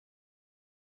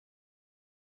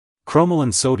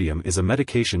Cromolyn sodium is a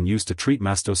medication used to treat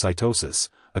mastocytosis,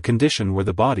 a condition where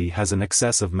the body has an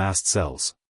excess of mast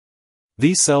cells.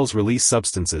 These cells release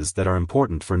substances that are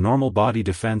important for normal body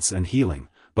defense and healing,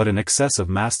 but an excess of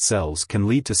mast cells can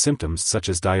lead to symptoms such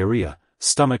as diarrhea,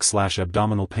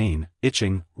 stomach/abdominal pain,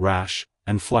 itching, rash,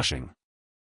 and flushing.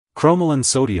 Cromolyn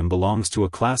sodium belongs to a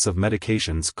class of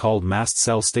medications called mast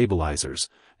cell stabilizers,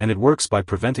 and it works by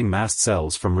preventing mast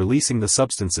cells from releasing the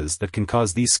substances that can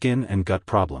cause these skin and gut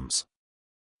problems.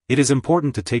 It is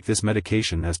important to take this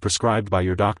medication as prescribed by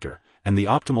your doctor, and the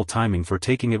optimal timing for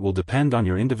taking it will depend on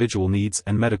your individual needs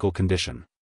and medical condition.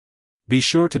 Be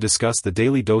sure to discuss the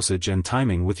daily dosage and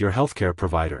timing with your healthcare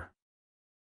provider.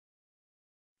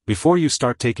 Before you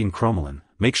start taking Cromolyn,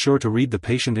 make sure to read the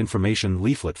patient information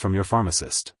leaflet from your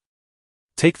pharmacist.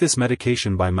 Take this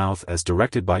medication by mouth as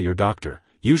directed by your doctor,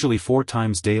 usually 4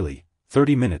 times daily,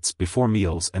 30 minutes before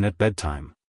meals and at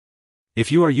bedtime.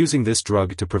 If you are using this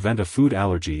drug to prevent a food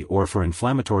allergy or for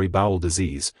inflammatory bowel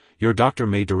disease, your doctor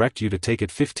may direct you to take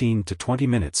it 15 to 20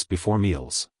 minutes before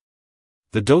meals.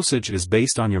 The dosage is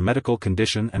based on your medical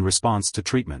condition and response to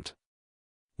treatment.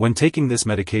 When taking this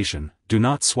medication, do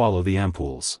not swallow the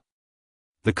ampoules.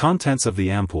 The contents of the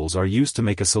ampoules are used to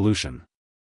make a solution.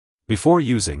 Before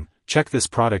using, check this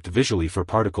product visually for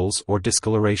particles or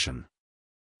discoloration.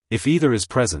 If either is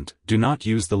present, do not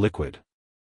use the liquid.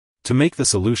 To make the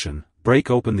solution, break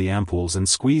open the ampoules and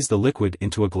squeeze the liquid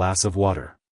into a glass of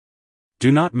water.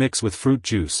 Do not mix with fruit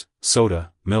juice,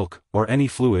 soda, milk, or any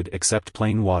fluid except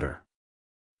plain water.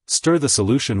 Stir the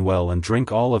solution well and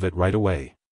drink all of it right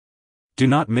away. Do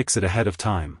not mix it ahead of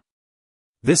time.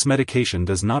 This medication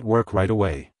does not work right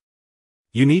away.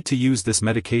 You need to use this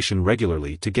medication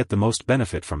regularly to get the most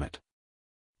benefit from it.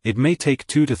 It may take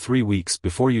 2 to 3 weeks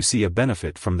before you see a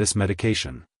benefit from this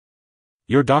medication.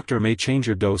 Your doctor may change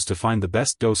your dose to find the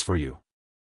best dose for you.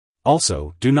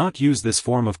 Also, do not use this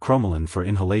form of Cromolyn for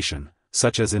inhalation,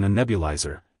 such as in a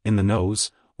nebulizer, in the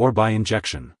nose, or by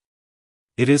injection.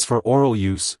 It is for oral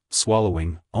use,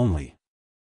 swallowing, only.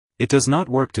 It does not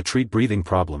work to treat breathing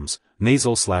problems,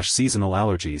 nasal/seasonal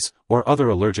allergies, or other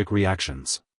allergic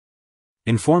reactions.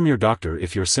 Inform your doctor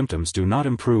if your symptoms do not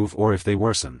improve or if they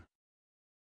worsen.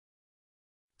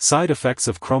 Side effects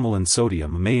of Cromolyn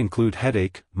sodium may include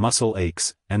headache, muscle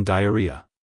aches, and diarrhea.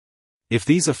 If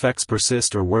these effects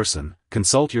persist or worsen,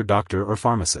 consult your doctor or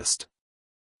pharmacist.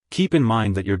 Keep in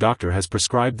mind that your doctor has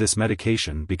prescribed this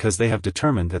medication because they have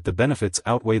determined that the benefits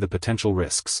outweigh the potential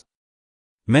risks.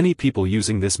 Many people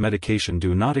using this medication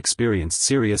do not experience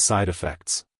serious side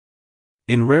effects.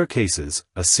 In rare cases,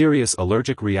 a serious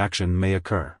allergic reaction may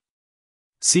occur.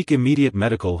 Seek immediate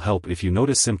medical help if you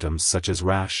notice symptoms such as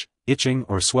rash, itching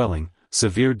or swelling,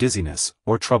 severe dizziness,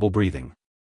 or trouble breathing.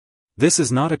 This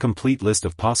is not a complete list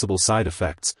of possible side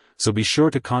effects, so be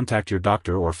sure to contact your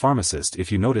doctor or pharmacist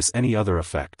if you notice any other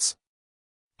effects.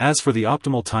 As for the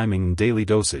optimal timing and daily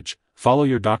dosage, follow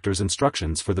your doctor's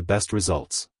instructions for the best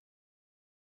results.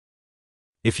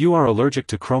 If you are allergic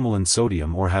to Cromolyn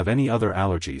sodium or have any other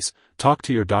allergies, talk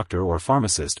to your doctor or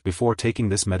pharmacist before taking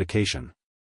this medication.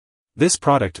 This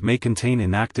product may contain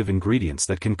inactive ingredients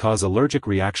that can cause allergic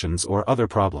reactions or other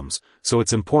problems, so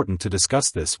it's important to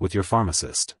discuss this with your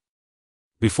pharmacist.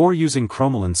 Before using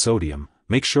Cromolyn sodium,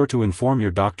 make sure to inform your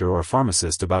doctor or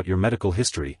pharmacist about your medical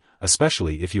history,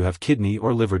 especially if you have kidney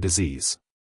or liver disease.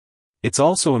 It's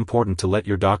also important to let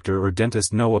your doctor or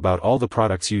dentist know about all the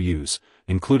products you use,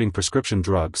 including prescription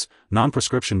drugs,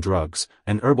 non-prescription drugs,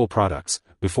 and herbal products,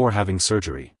 before having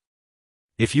surgery.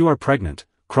 If you are pregnant,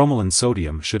 Cromolyn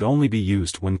sodium should only be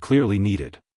used when clearly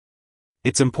needed.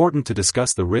 It's important to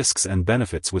discuss the risks and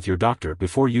benefits with your doctor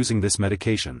before using this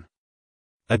medication.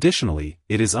 Additionally,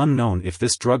 it is unknown if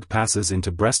this drug passes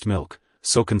into breast milk,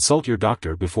 so consult your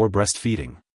doctor before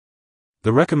breastfeeding.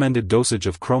 The recommended dosage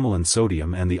of Cromolyn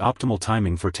sodium and the optimal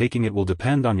timing for taking it will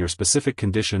depend on your specific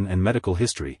condition and medical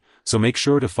history, so make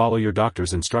sure to follow your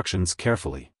doctor's instructions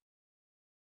carefully.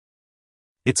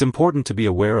 It's important to be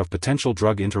aware of potential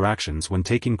drug interactions when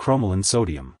taking Cromolyn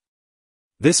sodium.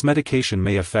 This medication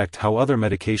may affect how other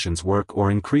medications work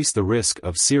or increase the risk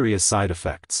of serious side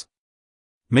effects.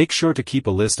 Make sure to keep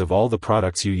a list of all the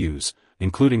products you use,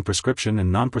 including prescription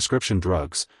and non-prescription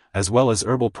drugs, as well as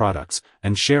herbal products,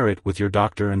 and share it with your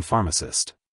doctor and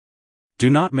pharmacist. Do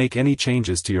not make any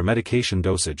changes to your medication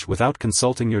dosage without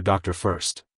consulting your doctor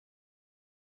first.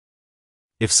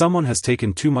 If someone has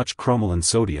taken too much Cromolyn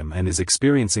sodium and is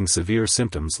experiencing severe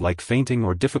symptoms like fainting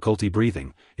or difficulty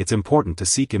breathing, it's important to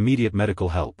seek immediate medical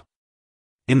help.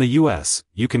 In the U.S.,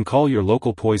 you can call your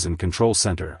local poison control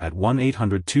center at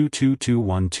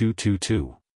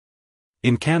 1-800-222-1222.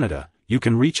 In Canada, you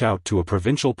can reach out to a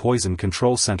provincial poison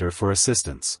control center for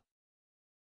assistance.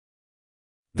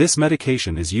 This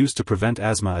medication is used to prevent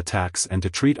asthma attacks and to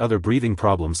treat other breathing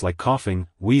problems like coughing,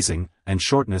 wheezing, and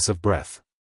shortness of breath.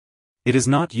 It is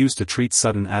not used to treat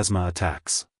sudden asthma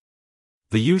attacks.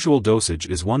 The usual dosage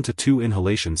is 1 to 2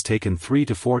 inhalations taken 3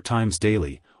 to 4 times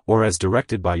daily, or as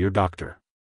directed by your doctor.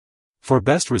 For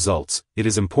best results, it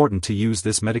is important to use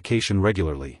this medication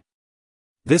regularly.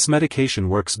 This medication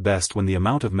works best when the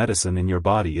amount of medicine in your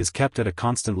body is kept at a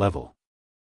constant level.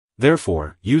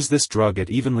 Therefore, use this drug at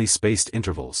evenly spaced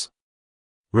intervals.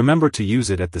 Remember to use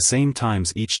it at the same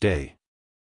times each day.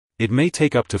 It may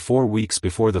take up to 4 weeks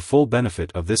before the full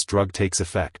benefit of this drug takes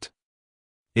effect.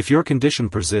 If your condition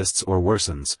persists or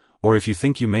worsens, or if you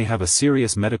think you may have a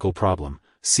serious medical problem,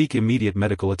 seek immediate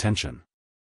medical attention.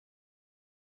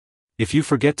 If you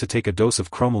forget to take a dose of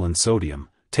Cromolyn Sodium,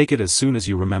 take it as soon as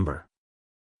you remember.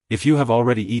 If you have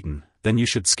already eaten, then you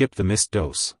should skip the missed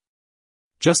dose.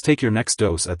 Just take your next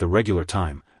dose at the regular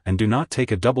time, and do not take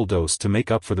a double dose to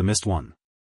make up for the missed one.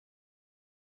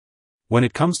 When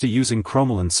it comes to using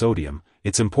Cromolyn Sodium,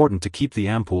 it's important to keep the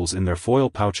ampoules in their foil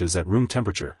pouches at room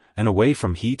temperature, and away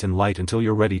from heat and light until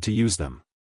you're ready to use them.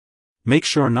 Make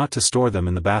sure not to store them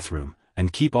in the bathroom,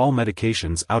 and keep all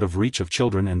medications out of reach of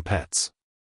children and pets.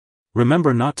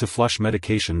 Remember not to flush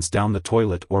medications down the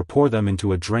toilet or pour them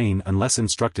into a drain unless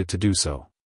instructed to do so.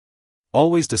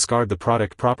 Always discard the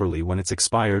product properly when it's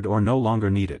expired or no longer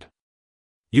needed.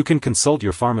 You can consult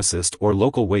your pharmacist or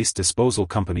local waste disposal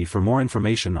company for more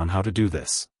information on how to do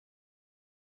this.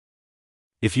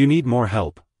 If you need more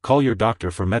help, call your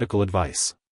doctor for medical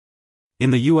advice.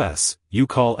 In the US, you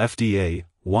call FDA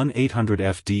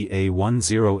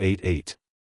 1-800-FDA-1088.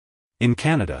 In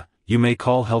Canada, you may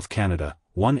call Health Canada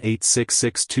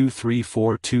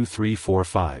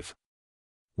 1-866-234-2345.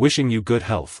 Wishing you good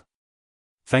health.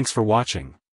 Thanks for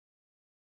watching.